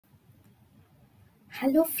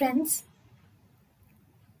Hello friends,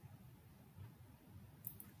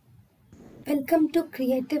 welcome to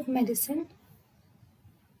Creative Medicine.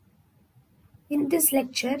 In this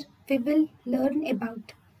lecture, we will learn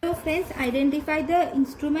about. Hello friends, identify the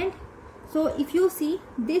instrument. So if you see,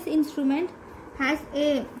 this instrument has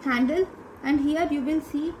a handle and here you will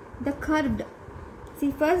see the curved.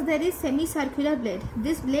 See, first there is semicircular blade.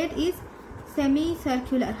 This blade is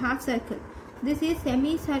semicircular, half circle. This is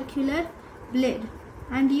semicircular blade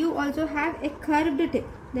and you also have a curved tip.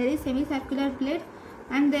 There is semicircular blade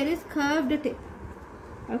and there is curved tip.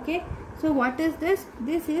 Okay, so what is this?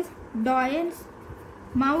 This is doyen's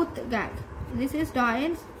mouth gag. This is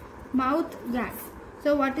doyen's mouth gag.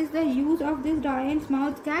 So what is the use of this doyen's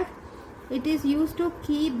mouth gag? It is used to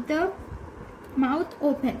keep the mouth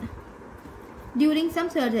open during some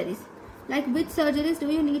surgeries. Like which surgeries do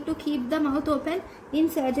you need to keep the mouth open? In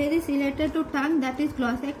surgeries related to tongue, that is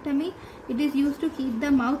glossectomy, it is used to keep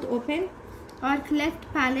the mouth open, or cleft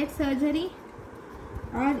palate surgery,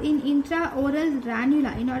 or in intraoral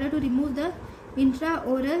ranula. In order to remove the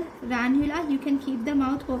intraoral ranula, you can keep the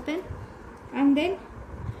mouth open. And then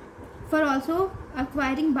for also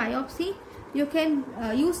acquiring biopsy, you can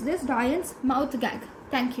use this doyen's mouth gag.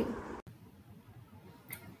 Thank you.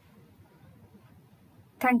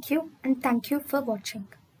 Thank you and thank you for watching.